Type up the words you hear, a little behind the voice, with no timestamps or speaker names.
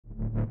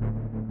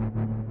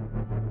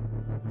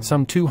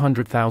some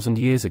 200,000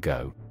 years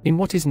ago, in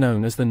what is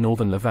known as the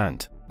northern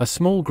Levant, a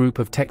small group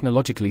of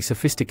technologically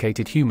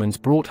sophisticated humans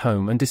brought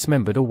home and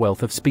dismembered a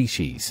wealth of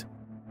species.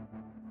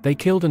 They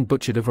killed and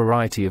butchered a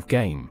variety of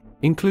game,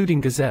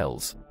 including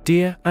gazelles,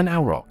 deer, and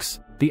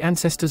aurochs, the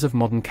ancestors of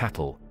modern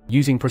cattle,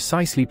 using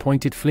precisely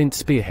pointed flint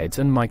spearheads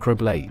and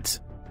microblades.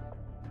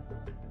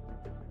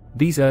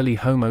 These early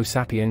Homo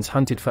sapiens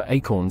hunted for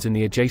acorns in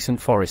the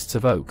adjacent forests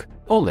of oak,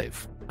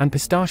 olive, and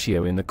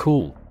pistachio in the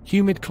cool,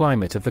 humid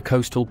climate of the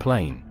coastal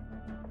plain.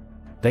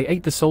 They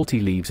ate the salty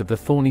leaves of the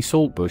thorny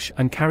saltbush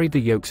and carried the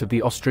yolks of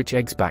the ostrich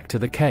eggs back to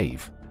the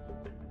cave.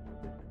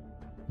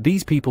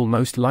 These people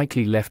most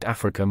likely left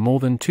Africa more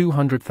than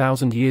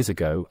 200,000 years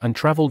ago and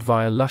traveled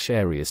via lush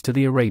areas to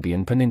the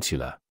Arabian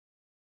Peninsula.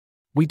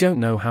 We don't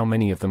know how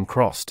many of them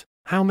crossed,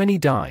 how many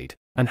died,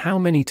 and how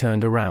many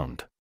turned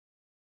around.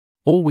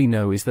 All we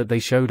know is that they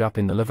showed up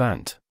in the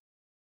Levant.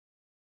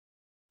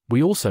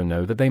 We also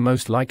know that they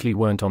most likely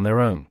weren't on their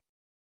own.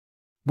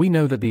 We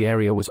know that the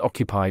area was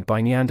occupied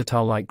by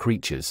Neanderthal-like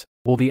creatures,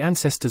 or the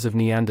ancestors of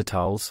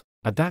Neanderthals,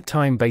 at that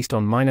time based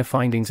on minor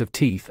findings of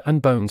teeth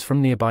and bones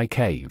from nearby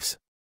caves.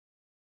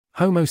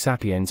 Homo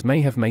sapiens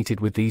may have mated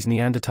with these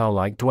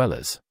Neanderthal-like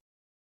dwellers.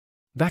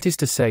 That is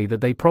to say that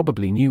they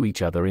probably knew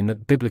each other in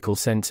that biblical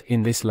sense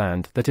in this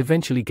land that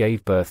eventually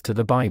gave birth to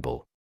the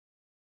Bible.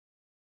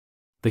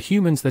 The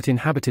humans that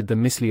inhabited the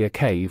Mislia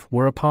cave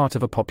were a part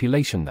of a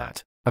population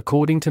that,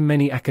 according to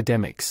many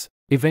academics,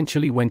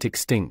 eventually went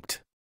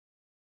extinct.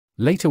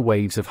 Later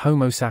waves of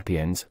Homo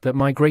sapiens that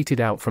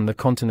migrated out from the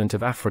continent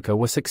of Africa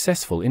were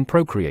successful in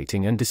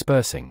procreating and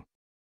dispersing.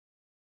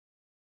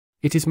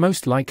 It is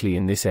most likely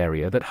in this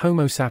area that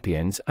Homo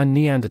sapiens and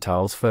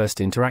Neanderthals first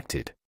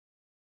interacted.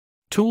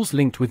 Tools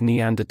linked with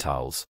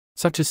Neanderthals,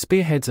 such as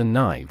spearheads and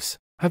knives,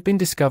 have been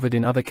discovered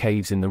in other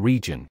caves in the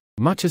region,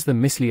 much as the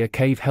Mislia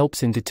cave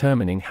helps in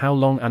determining how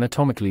long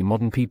anatomically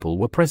modern people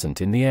were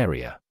present in the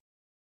area.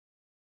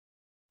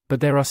 But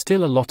there are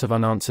still a lot of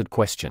unanswered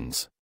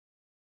questions.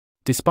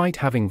 Despite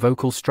having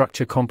vocal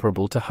structure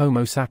comparable to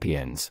Homo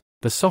sapiens,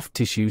 the soft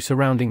tissue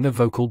surrounding the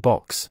vocal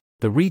box,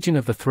 the region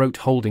of the throat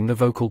holding the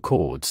vocal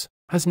cords,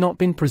 has not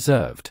been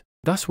preserved,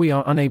 thus we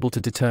are unable to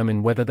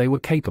determine whether they were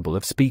capable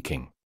of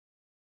speaking.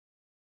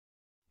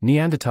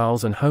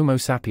 Neanderthals and Homo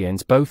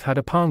sapiens both had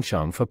a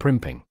penchant for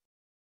primping.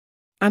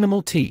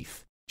 Animal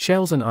teeth,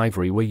 shells and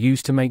ivory were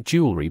used to make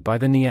jewelry by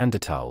the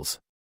Neanderthals.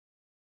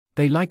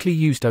 They likely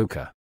used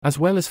ochre, as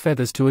well as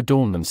feathers to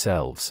adorn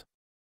themselves.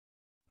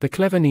 The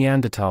clever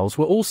Neanderthals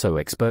were also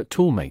expert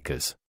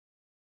toolmakers.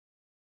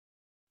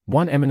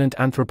 One eminent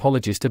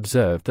anthropologist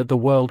observed that the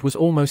world was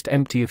almost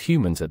empty of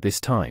humans at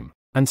this time,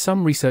 and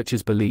some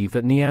researchers believe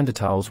that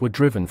Neanderthals were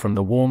driven from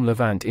the warm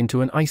Levant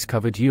into an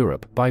ice-covered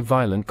Europe by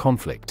violent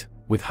conflict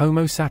with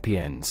Homo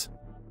sapiens.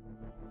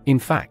 In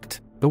fact,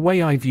 the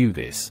way I view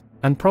this,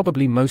 and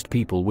probably most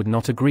people would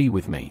not agree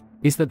with me,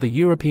 is that the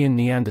European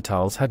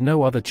Neanderthals had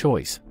no other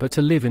choice but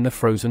to live in the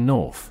frozen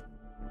north.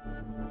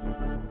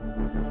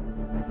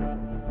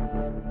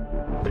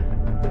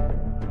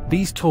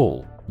 These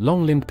tall,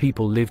 long-limbed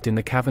people lived in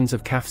the caverns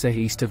of Kafzeh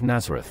east of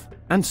Nazareth,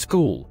 and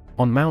School,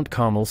 on Mount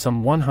Carmel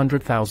some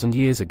 100,000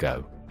 years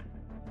ago.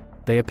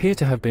 They appear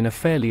to have been a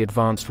fairly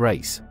advanced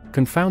race,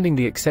 confounding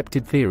the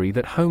accepted theory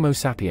that Homo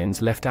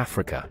sapiens left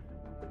Africa.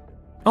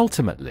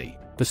 Ultimately,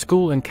 the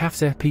School and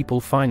Kafzeh people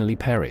finally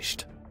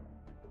perished.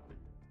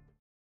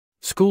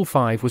 School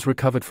 5 was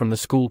recovered from the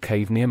School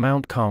cave near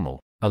Mount Carmel,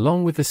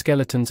 along with the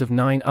skeletons of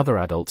 9 other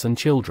adults and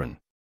children.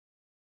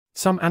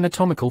 Some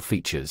anatomical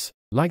features,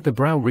 like the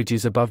brow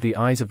ridges above the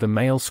eyes of the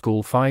male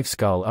School 5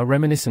 skull, are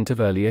reminiscent of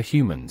earlier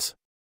humans.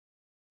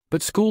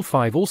 But School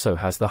 5 also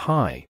has the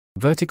high,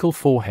 vertical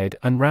forehead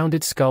and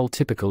rounded skull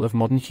typical of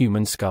modern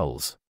human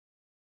skulls.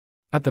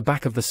 At the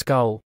back of the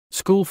skull,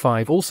 School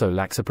 5 also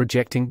lacks a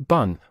projecting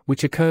bun,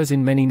 which occurs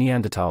in many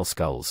Neanderthal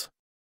skulls.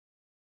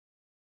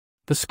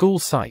 The School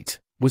site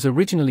was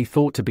originally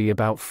thought to be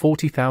about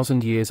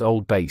 40,000 years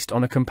old based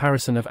on a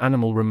comparison of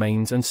animal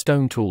remains and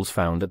stone tools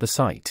found at the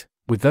site,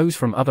 with those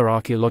from other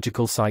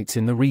archaeological sites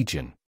in the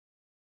region.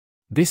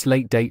 This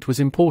late date was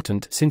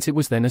important since it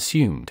was then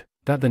assumed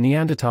that the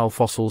Neanderthal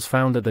fossils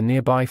found at the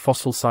nearby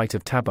fossil site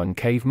of Tabun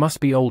Cave must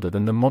be older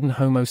than the modern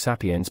Homo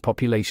sapiens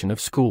population of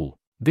School.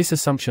 This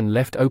assumption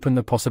left open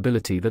the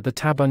possibility that the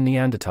Tabun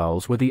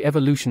Neanderthals were the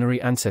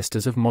evolutionary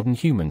ancestors of modern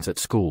humans at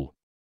School.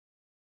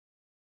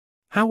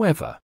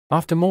 However,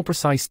 after more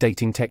precise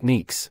dating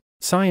techniques,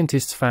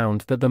 scientists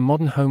found that the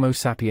modern Homo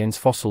sapiens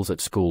fossils at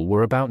School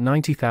were about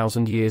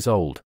 90,000 years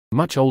old,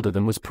 much older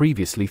than was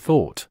previously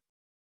thought.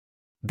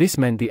 This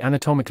meant the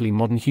anatomically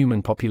modern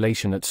human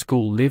population at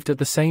School lived at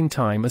the same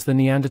time as the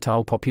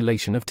Neanderthal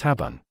population of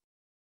Tabun.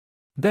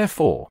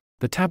 Therefore,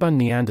 the Tabun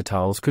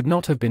Neanderthals could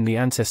not have been the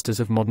ancestors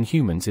of modern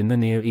humans in the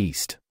Near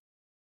East.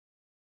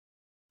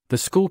 The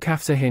School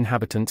Kafzeh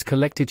inhabitants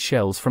collected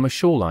shells from a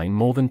shoreline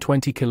more than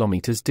 20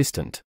 kilometers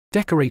distant,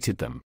 decorated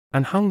them,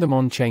 and hung them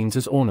on chains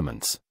as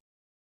ornaments.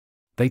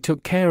 They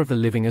took care of the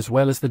living as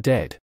well as the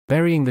dead,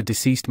 burying the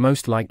deceased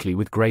most likely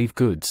with grave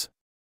goods.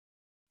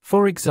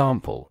 For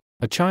example,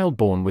 a child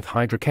born with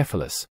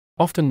hydrocephalus,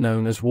 often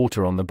known as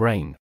water on the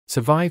brain,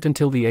 survived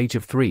until the age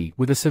of 3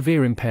 with a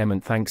severe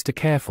impairment thanks to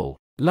careful,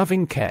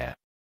 loving care.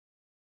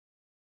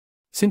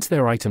 Since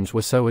their items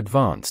were so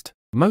advanced,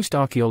 most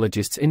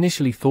archaeologists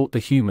initially thought the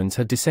humans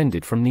had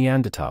descended from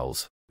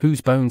Neanderthals,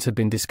 whose bones had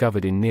been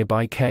discovered in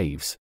nearby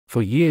caves,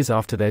 for years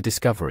after their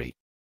discovery.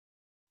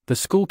 The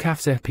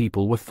Skulcafzer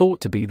people were thought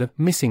to be the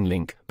missing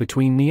link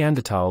between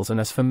Neanderthals and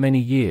us for many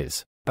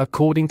years,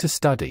 according to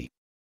study.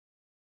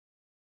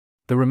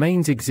 The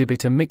remains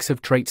exhibit a mix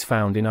of traits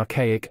found in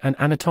archaic and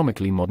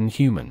anatomically modern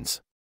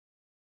humans.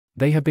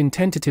 They have been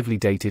tentatively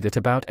dated at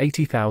about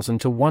 80,000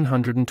 to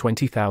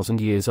 120,000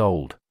 years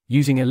old,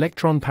 using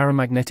electron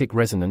paramagnetic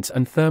resonance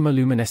and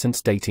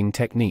thermoluminescence dating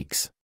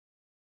techniques.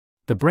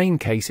 The brain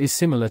case is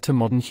similar to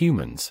modern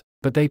humans,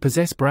 but they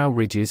possess brow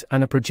ridges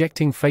and a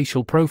projecting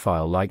facial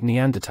profile like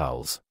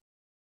Neanderthals.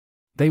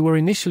 They were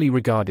initially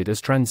regarded as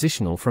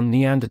transitional from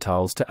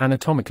Neanderthals to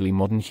anatomically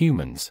modern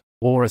humans,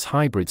 or as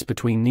hybrids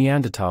between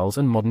Neanderthals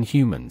and modern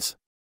humans.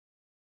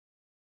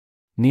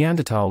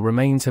 Neanderthal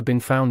remains have been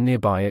found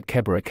nearby at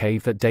Kebera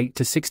Cave that date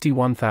to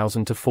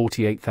 61,000 to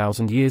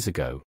 48,000 years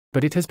ago,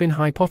 but it has been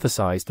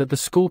hypothesized that the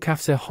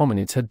Skulcafzer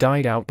hominids had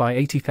died out by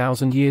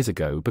 80,000 years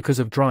ago because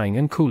of drying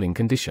and cooling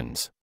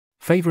conditions,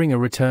 favoring a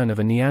return of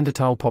a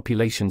Neanderthal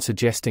population,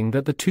 suggesting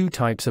that the two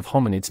types of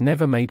hominids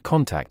never made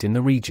contact in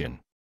the region.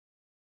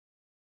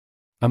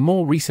 A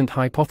more recent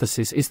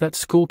hypothesis is that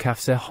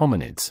Skulcafzer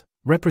hominids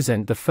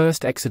represent the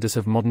first exodus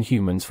of modern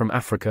humans from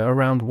Africa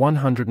around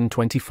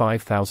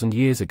 125,000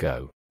 years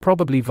ago,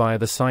 probably via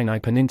the Sinai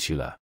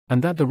Peninsula,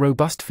 and that the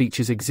robust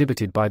features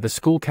exhibited by the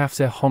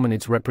Skulcafzer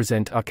hominids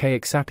represent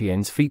archaic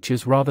sapiens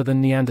features rather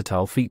than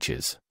Neanderthal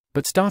features.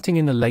 But starting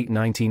in the late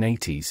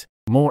 1980s,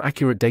 more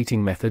accurate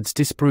dating methods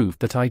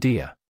disproved that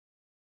idea.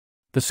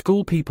 The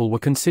Skul people were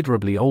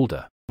considerably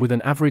older, with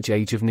an average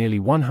age of nearly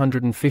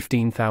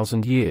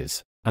 115,000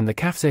 years, and the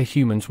Kafzer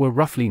humans were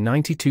roughly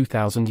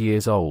 92,000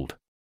 years old.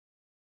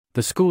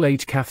 The Skul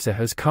age Kafzer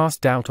has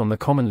cast doubt on the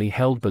commonly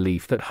held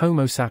belief that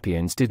Homo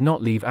sapiens did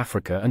not leave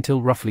Africa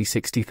until roughly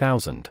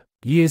 60,000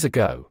 years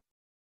ago.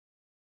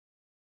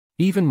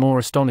 Even more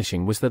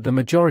astonishing was that the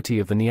majority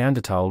of the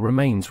Neanderthal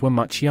remains were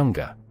much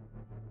younger.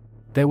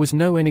 There was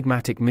no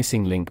enigmatic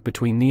missing link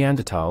between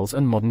Neanderthals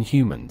and modern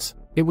humans.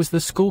 It was the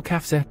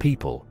Skulcafzer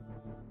people.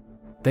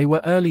 They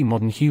were early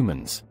modern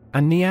humans,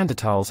 and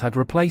Neanderthals had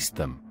replaced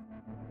them.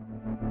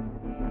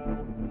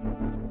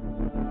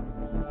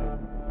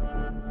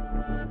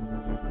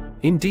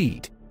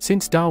 Indeed,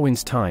 since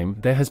Darwin's time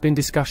there has been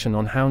discussion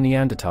on how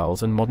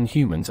Neanderthals and modern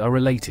humans are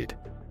related.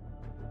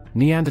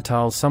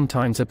 Neanderthals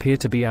sometimes appear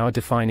to be our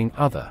defining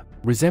other,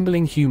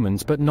 resembling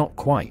humans but not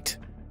quite.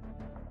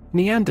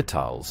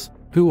 Neanderthals,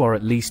 who are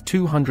at least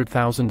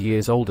 200,000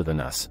 years older than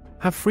us,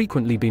 have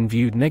frequently been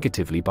viewed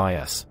negatively by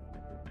us.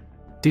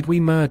 Did we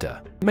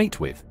murder, mate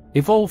with,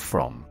 evolve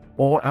from,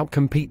 or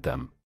outcompete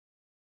them?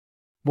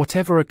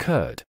 Whatever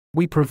occurred,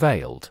 we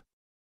prevailed.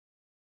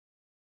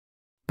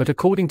 But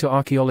according to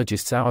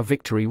archaeologists, our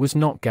victory was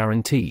not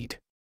guaranteed.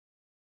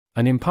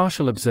 An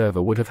impartial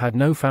observer would have had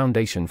no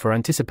foundation for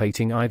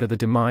anticipating either the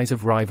demise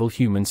of rival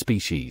human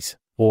species,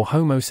 or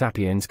Homo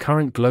sapiens'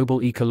 current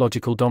global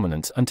ecological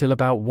dominance until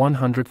about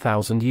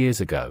 100,000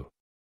 years ago.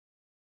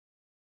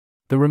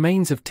 The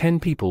remains of 10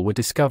 people were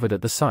discovered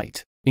at the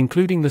site,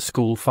 including the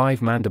Skul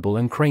 5 mandible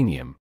and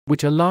cranium,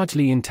 which are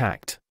largely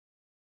intact.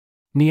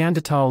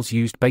 Neanderthals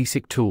used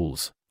basic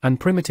tools and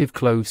primitive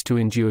clothes to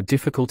endure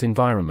difficult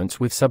environments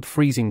with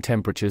sub-freezing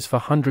temperatures for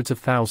hundreds of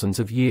thousands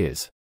of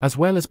years, as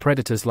well as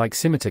predators like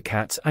scimitar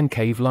cats and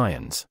cave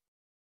lions.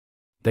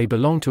 They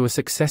belong to a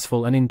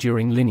successful and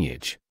enduring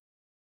lineage.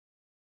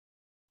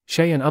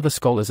 Shea and other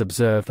scholars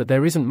observe that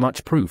there isn't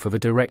much proof of a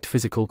direct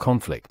physical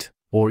conflict,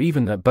 or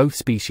even that both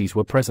species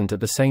were present at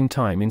the same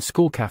time in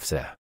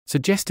Skulcafzer,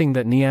 suggesting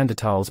that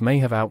Neanderthals may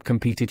have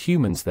outcompeted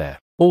humans there,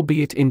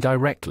 albeit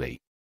indirectly.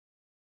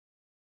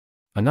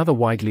 Another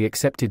widely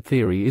accepted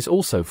theory is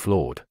also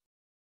flawed.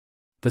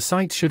 The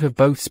site should have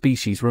both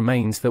species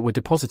remains that were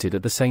deposited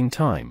at the same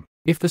time,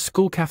 if the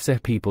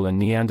Skulcafzer people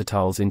and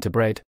Neanderthals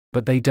interbred,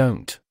 but they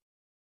don't.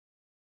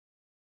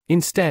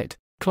 Instead,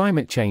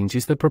 climate change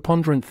is the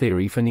preponderant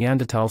theory for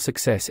Neanderthal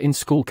success in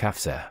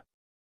Skulcafzer.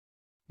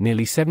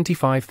 Nearly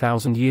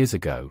 75,000 years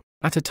ago,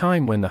 at a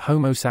time when the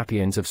Homo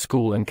sapiens of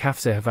Skul and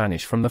Kafzer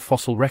vanished from the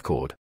fossil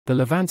record, the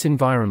Levant's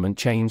environment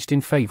changed in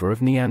favor of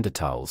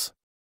Neanderthals.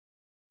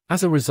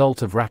 As a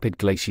result of rapid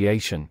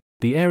glaciation,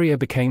 the area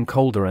became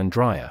colder and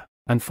drier,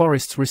 and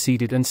forests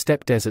receded and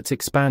steppe deserts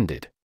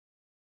expanded.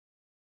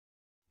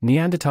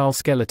 Neanderthal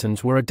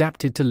skeletons were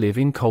adapted to live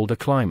in colder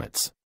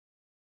climates.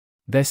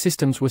 Their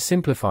systems were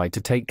simplified to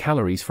take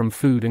calories from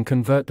food and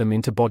convert them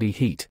into body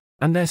heat,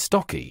 and their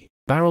stocky,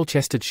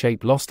 barrel-chested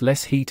shape lost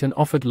less heat and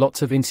offered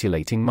lots of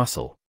insulating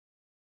muscle.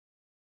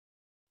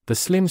 The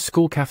slim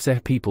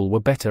Skulcafzer people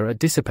were better at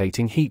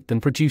dissipating heat than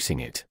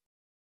producing it.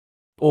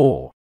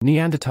 Or,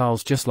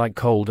 Neanderthals just like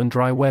cold and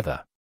dry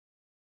weather.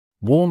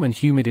 Warm and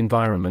humid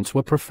environments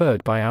were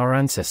preferred by our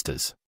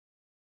ancestors.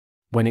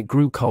 When it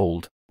grew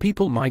cold,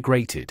 people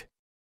migrated.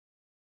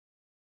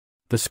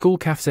 The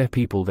Skulcafzer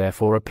people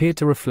therefore appeared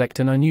to reflect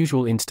an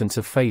unusual instance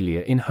of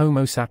failure in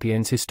Homo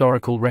sapiens'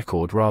 historical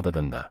record rather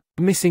than the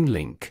missing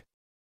link.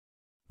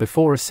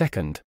 Before a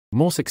second,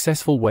 more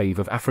successful wave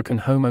of African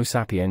Homo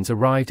sapiens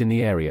arrived in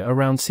the area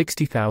around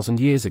 60,000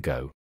 years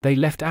ago, they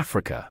left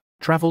Africa,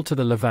 traveled to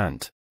the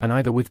Levant, and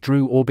either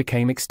withdrew or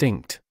became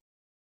extinct.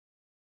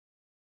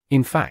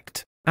 In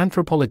fact,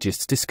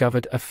 anthropologists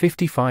discovered a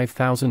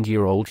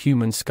 55,000-year-old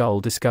human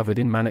skull discovered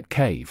in Manat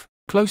Cave,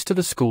 close to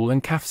the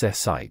Skulcafzer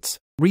sites,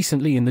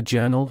 recently in the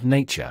journal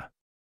Nature.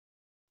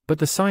 But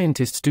the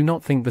scientists do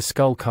not think the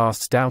skull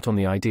casts doubt on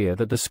the idea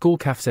that the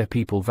Skulcafzer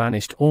people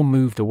vanished or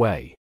moved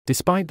away,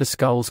 despite the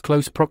skull's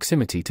close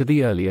proximity to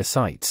the earlier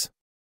sites.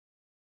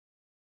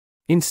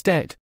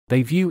 Instead,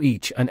 they view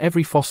each and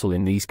every fossil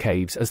in these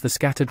caves as the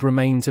scattered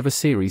remains of a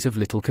series of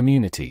little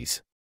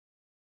communities.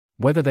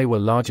 Whether they were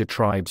larger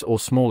tribes or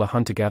smaller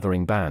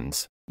hunter-gathering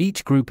bands,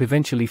 each group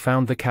eventually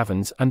found the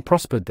caverns and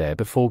prospered there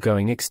before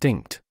going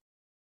extinct.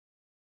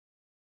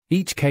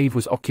 Each cave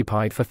was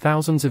occupied for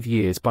thousands of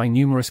years by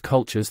numerous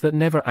cultures that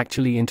never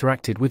actually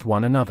interacted with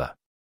one another.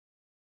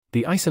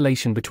 The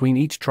isolation between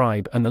each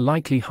tribe and the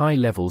likely high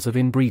levels of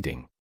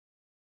inbreeding.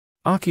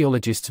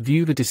 Archaeologists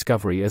view the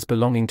discovery as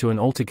belonging to an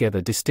altogether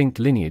distinct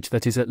lineage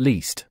that is at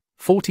least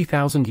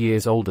 40,000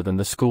 years older than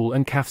the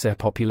Skulcafzer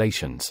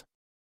populations.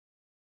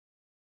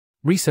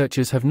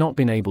 Researchers have not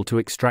been able to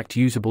extract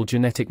usable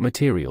genetic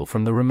material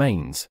from the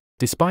remains,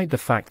 despite the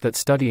fact that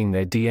studying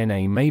their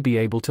DNA may be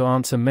able to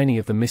answer many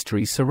of the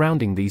mysteries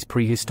surrounding these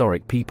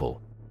prehistoric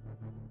people.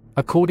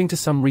 According to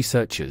some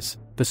researchers,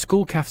 the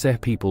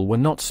Skulcafzer people were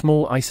not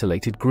small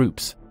isolated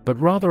groups,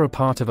 but rather a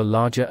part of a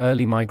larger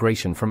early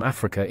migration from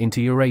Africa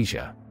into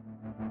Eurasia.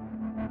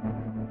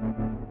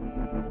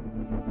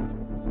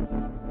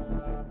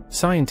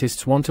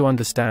 Scientists want to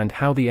understand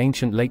how the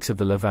ancient lakes of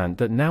the Levant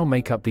that now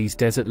make up these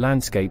desert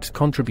landscapes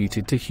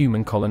contributed to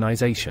human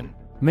colonization.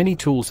 Many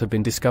tools have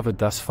been discovered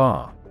thus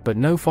far, but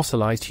no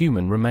fossilized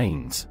human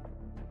remains.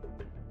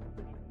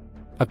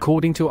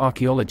 According to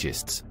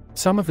archaeologists,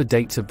 some of the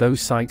dates of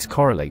those sites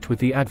correlate with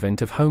the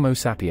advent of Homo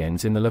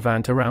sapiens in the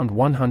Levant around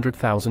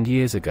 100,000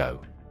 years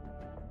ago.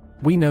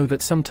 We know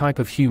that some type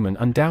of human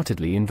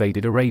undoubtedly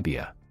invaded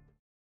Arabia.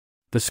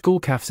 The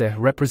Skulcafzer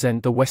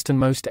represent the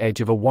westernmost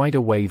edge of a wider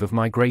wave of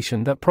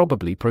migration that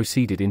probably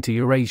proceeded into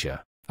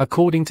Eurasia,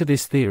 according to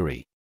this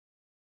theory.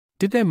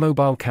 Did their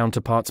mobile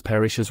counterparts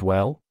perish as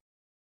well?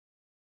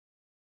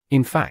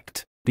 In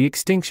fact, the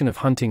extinction of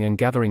hunting and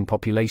gathering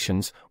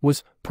populations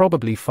was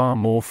probably far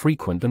more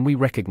frequent than we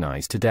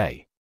recognize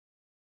today.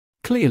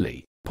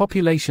 Clearly,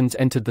 populations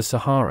entered the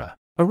Sahara,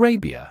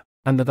 Arabia,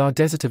 and the Thar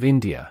Desert of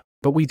India,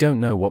 but we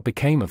don't know what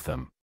became of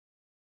them.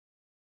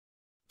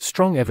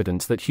 Strong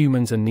evidence that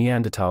humans and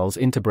Neanderthals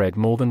interbred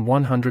more than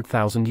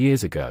 100,000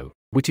 years ago,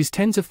 which is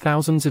tens of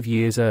thousands of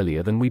years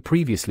earlier than we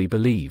previously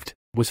believed,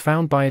 was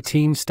found by a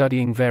team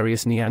studying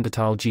various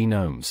Neanderthal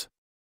genomes.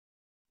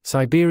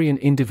 Siberian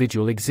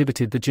individual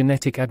exhibited the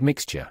genetic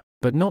admixture,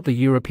 but not the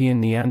European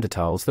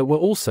Neanderthals that were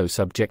also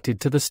subjected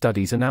to the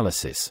study's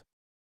analysis.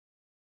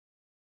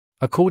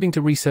 According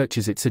to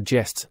researchers, it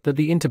suggests that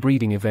the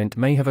interbreeding event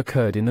may have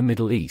occurred in the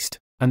Middle East,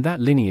 and that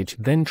lineage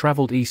then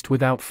traveled east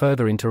without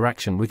further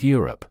interaction with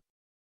Europe.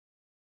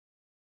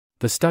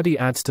 The study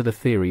adds to the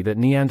theory that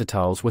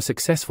Neanderthals were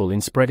successful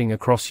in spreading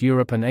across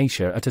Europe and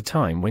Asia at a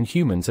time when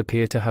humans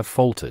appear to have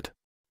faltered,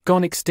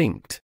 gone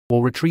extinct,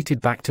 or retreated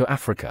back to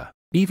Africa,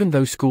 even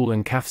though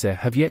Skulcafzer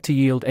have yet to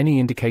yield any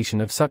indication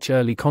of such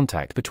early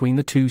contact between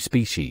the two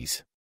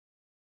species.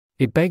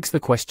 It begs the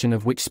question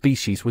of which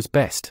species was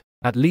best,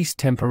 at least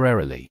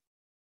temporarily.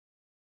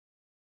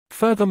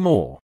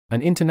 Furthermore,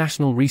 an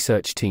international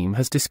research team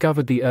has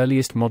discovered the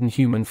earliest modern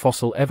human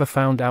fossil ever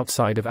found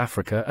outside of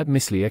Africa at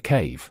Mislia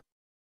Cave.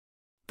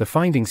 The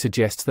finding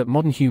suggests that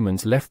modern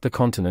humans left the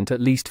continent at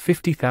least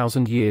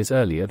 50,000 years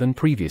earlier than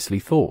previously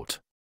thought.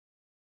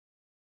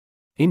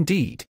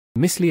 Indeed,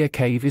 Mislia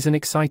Cave is an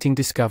exciting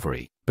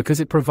discovery, because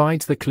it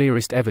provides the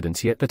clearest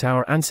evidence yet that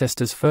our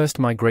ancestors first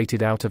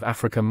migrated out of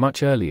Africa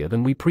much earlier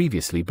than we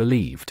previously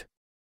believed.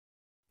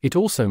 It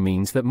also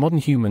means that modern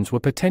humans were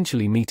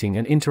potentially meeting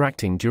and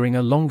interacting during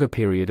a longer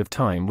period of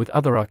time with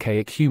other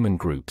archaic human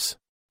groups,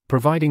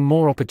 providing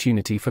more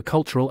opportunity for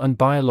cultural and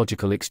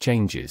biological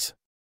exchanges.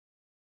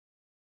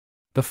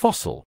 The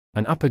fossil,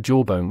 an upper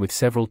jawbone with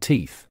several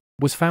teeth,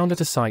 was found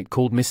at a site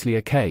called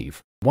Mislia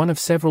Cave, one of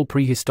several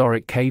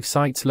prehistoric cave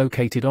sites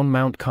located on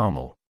Mount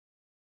Carmel.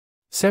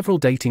 Several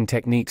dating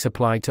techniques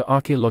applied to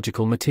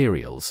archaeological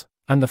materials,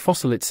 and the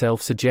fossil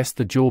itself suggests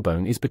the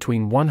jawbone is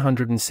between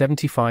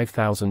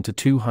 175,000 to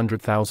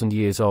 200,000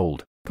 years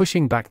old,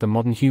 pushing back the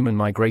modern human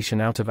migration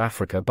out of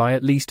Africa by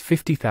at least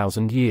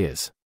 50,000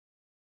 years.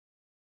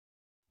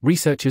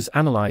 Researchers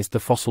analyzed the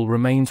fossil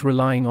remains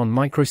relying on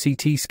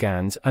micro-CT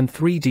scans and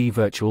 3D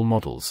virtual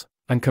models,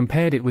 and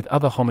compared it with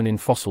other hominin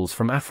fossils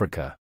from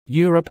Africa,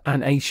 Europe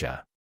and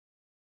Asia.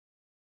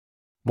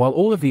 While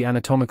all of the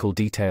anatomical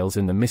details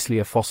in the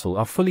Mislia fossil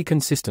are fully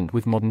consistent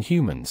with modern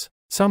humans,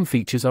 some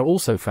features are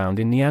also found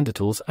in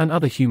Neanderthals and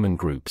other human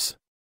groups.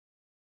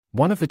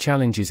 One of the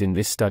challenges in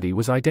this study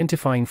was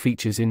identifying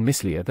features in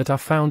Mislia that are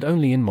found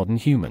only in modern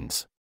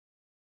humans.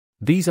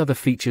 These are the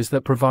features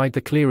that provide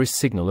the clearest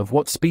signal of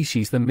what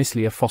species the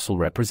Mislia fossil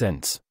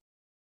represents.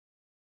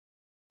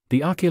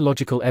 The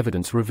archaeological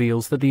evidence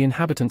reveals that the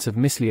inhabitants of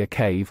Mislia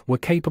Cave were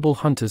capable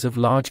hunters of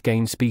large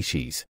game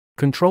species,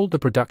 controlled the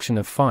production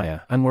of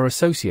fire, and were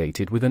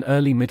associated with an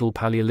early Middle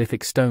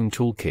Paleolithic stone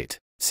toolkit,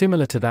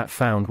 similar to that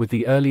found with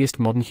the earliest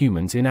modern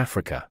humans in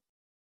Africa.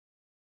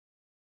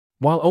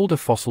 While older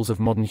fossils of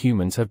modern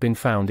humans have been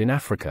found in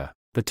Africa,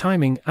 the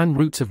timing and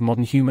routes of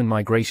modern human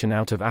migration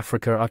out of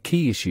Africa are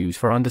key issues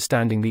for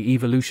understanding the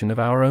evolution of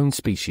our own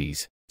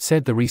species,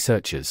 said the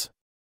researchers.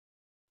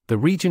 The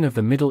region of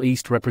the Middle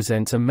East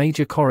represents a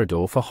major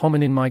corridor for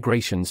hominin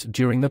migrations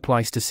during the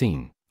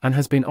Pleistocene, and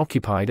has been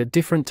occupied at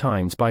different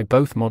times by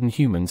both modern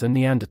humans and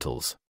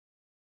Neanderthals.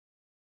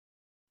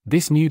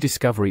 This new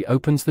discovery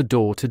opens the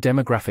door to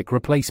demographic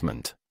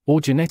replacement, or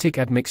genetic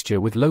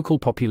admixture with local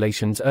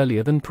populations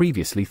earlier than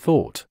previously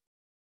thought.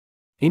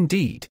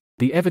 Indeed,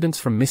 the evidence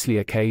from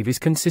Mislia Cave is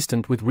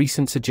consistent with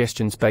recent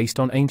suggestions based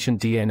on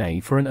ancient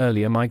DNA for an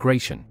earlier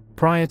migration,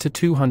 prior to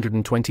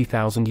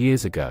 220,000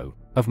 years ago,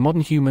 of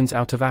modern humans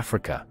out of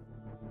Africa.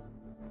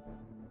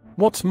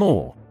 What's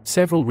more,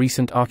 several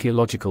recent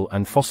archaeological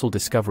and fossil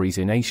discoveries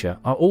in Asia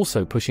are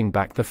also pushing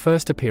back the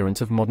first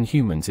appearance of modern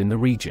humans in the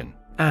region,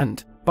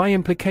 and, by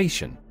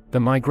implication, the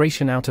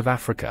migration out of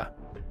Africa.